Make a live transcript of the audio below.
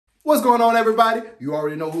What's going on, everybody? You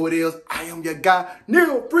already know who it is. I am your guy,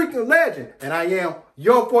 Neil freaking Legend, and I am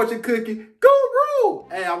your fortune cookie guru.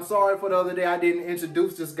 Hey, I'm sorry for the other day I didn't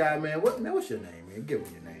introduce this guy, man. What's your name, man? Give me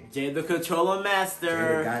your name. Jay the Controller Master.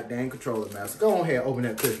 Jay the goddamn Controller Master. Go on here, open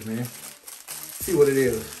that cookie, man. See what it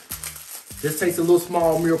is. Just takes a little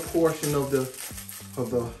small mere portion of the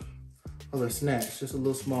snacks. Just a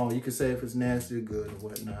little small. You can say if it's nasty or good or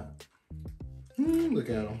whatnot. Look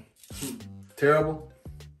at him. Terrible.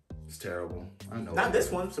 It's terrible. I know. Not this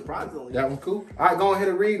one, surprisingly. That one cool? All right, go ahead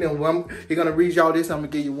and read them. He's going to read y'all this. I'm going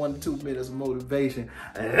to give you 1 to 2 minutes of motivation.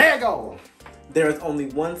 Let go. There is only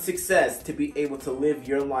one success: to be able to live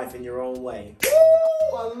your life in your own way.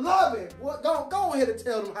 Ooh, I love it. Well, go ahead and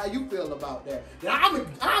tell them how you feel about that. Then I'm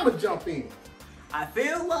going to jump in. I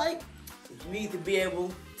feel like you need to be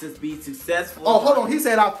able to be successful. Oh, hold on. He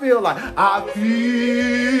said, I feel like. I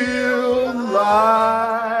feel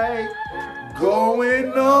like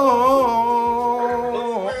going on.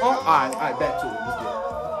 All right, back to it. Let's get it.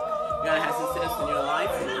 You gotta have success in your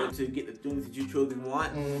life in order to get the things that you truly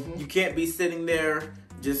want. You can't be sitting there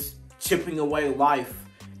just chipping away life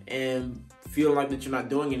and feeling like that you're not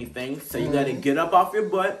doing anything. So you gotta get up off your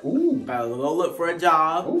butt. Gotta go look for a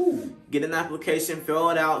job. Get an application,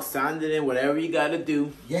 fill it out, sign it in, whatever you gotta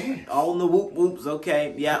do. Yeah. All in the whoop whoops,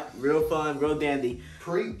 okay. Yeah, real fun, real dandy.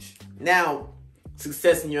 Preach. Now,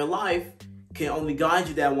 success in your life can only guide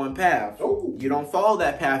you that one path. You don't follow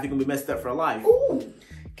that path, you're gonna be messed up for life.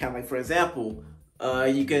 Kind of like, for example,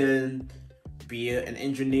 you can be an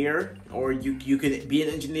engineer, or you could be an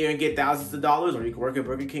engineer and get thousands of dollars, or you can work at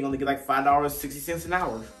Burger King and only get like $5.60 an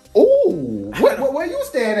hour. Ooh, where you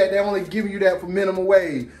stand at? They only giving you that for minimum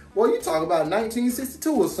wage. Well, you talk about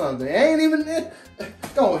 1962 or something. Ain't even that.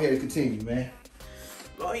 Go ahead and continue, man.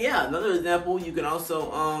 Oh yeah, another example. You can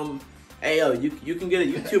also hey yo, you can get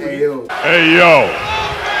a YouTuber. Hey yo. Hey yo.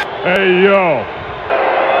 Hey yo.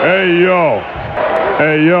 Hey yo.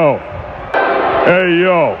 Hey yo. Hey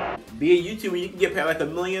yo. Be a YouTuber. You can get paid like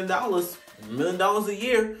 $1 million, $1 million a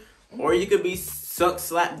year, or you could be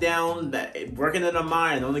slapped down, working in a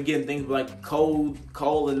mine, and only getting things like coal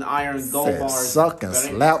and iron, gold bars. Suck and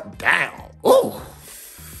slap down. Ooh.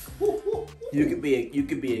 You could be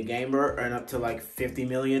a gamer, earn up to like 50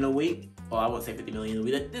 million a week. Well, I won't say 50 million a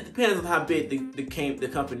week. It depends on how big the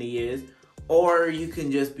company is. Or you can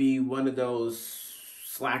just be one of those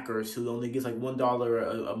slackers who only gets like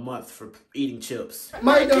 $1 a month for eating chips.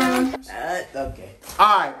 My done. Okay.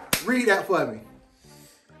 All right, read that for me.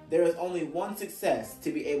 There is only one success: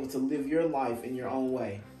 to be able to live your life in your own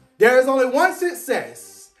way. There is only one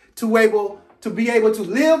success to be able to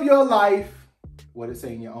live your life. What did it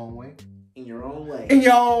say? In your own way? In your own way. In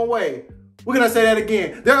your own way. We're going to say that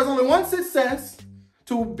again. There is only one success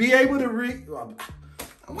to be able to read. Why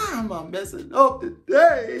am I messing up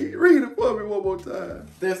today? Read it for me one more time.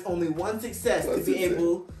 There's only one success to be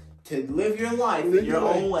able to live your life in your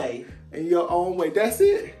own way. In your own way. That's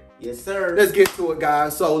it. Yes, sir. Let's get to it,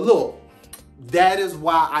 guys. So, look. That is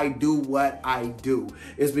why I do what I do.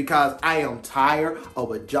 It's because I am tired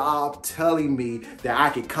of a job telling me that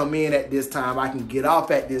I can come in at this time, I can get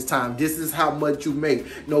off at this time. This is how much you make.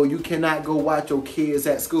 No, you cannot go watch your kids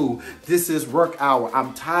at school. This is work hour.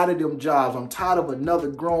 I'm tired of them jobs. I'm tired of another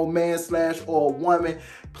grown man / or woman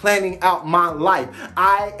planning out my life.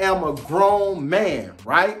 I am a grown man,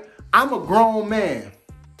 right? I'm a grown man.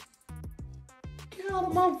 Get out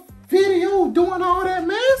of my video doing all that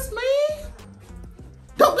mess, man.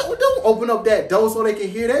 Don't open up that door so they can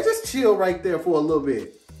hear that. Just chill right there for a little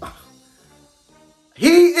bit.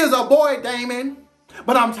 He is a boy, Damon.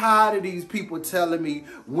 But I'm tired of these people telling me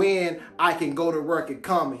when I can go to work and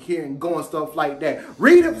come here and go and stuff like that.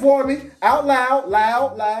 Read it for me out loud,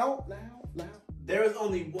 loud. There is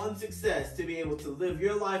only one success: to be able to live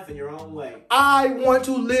your life in your own way. I want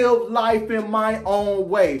to live life in my own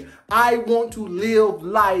way. I want to live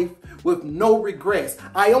life with no regrets.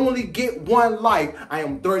 I only get one life. I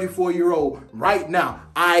am 34-year-old right now.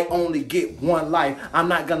 I only get one life. I'm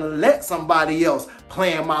not going to let somebody else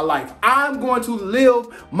plan my life. I'm going to live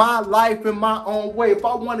my life in my own way. If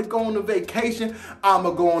I want to go on a vacation, I'm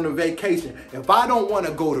going to go on a vacation. If I don't want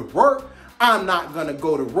to go to work, I'm not going to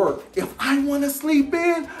go to work. If I want to sleep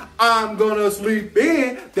in, I'm going to sleep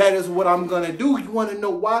in. That is what I'm going to do. You want to know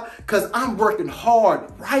why? Because I'm working hard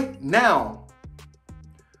right now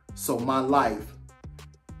so my life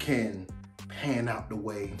can pan out the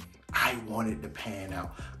way I want it to pan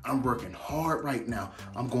out. I'm working hard right now.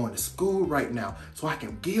 I'm going to school right now so I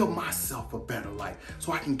can give myself a better life,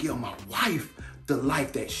 so I can give my wife the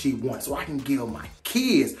life that she wants, so I can give my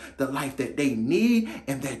kids the life that they need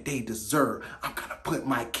and that they deserve. I'm gonna put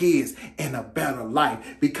my kids in a better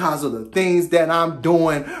life because of the things that I'm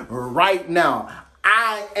doing right now.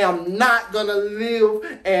 I am not gonna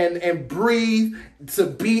live and breathe to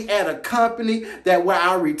be at a company that where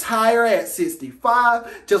I retire at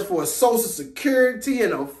 65 just for a Social Security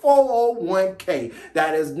and a 401k.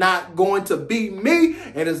 That is not going to be me,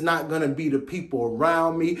 and it's not gonna be the people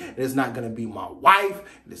around me. It's not gonna be my wife.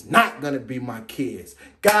 It's not gonna be my kids.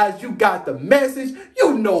 Guys, you got the message.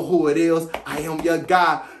 You know who it is. I am your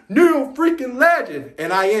guy, Neil freaking Legend,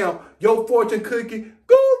 and I am your fortune cookie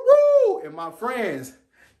guru. And my friends,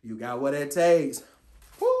 you got what it takes.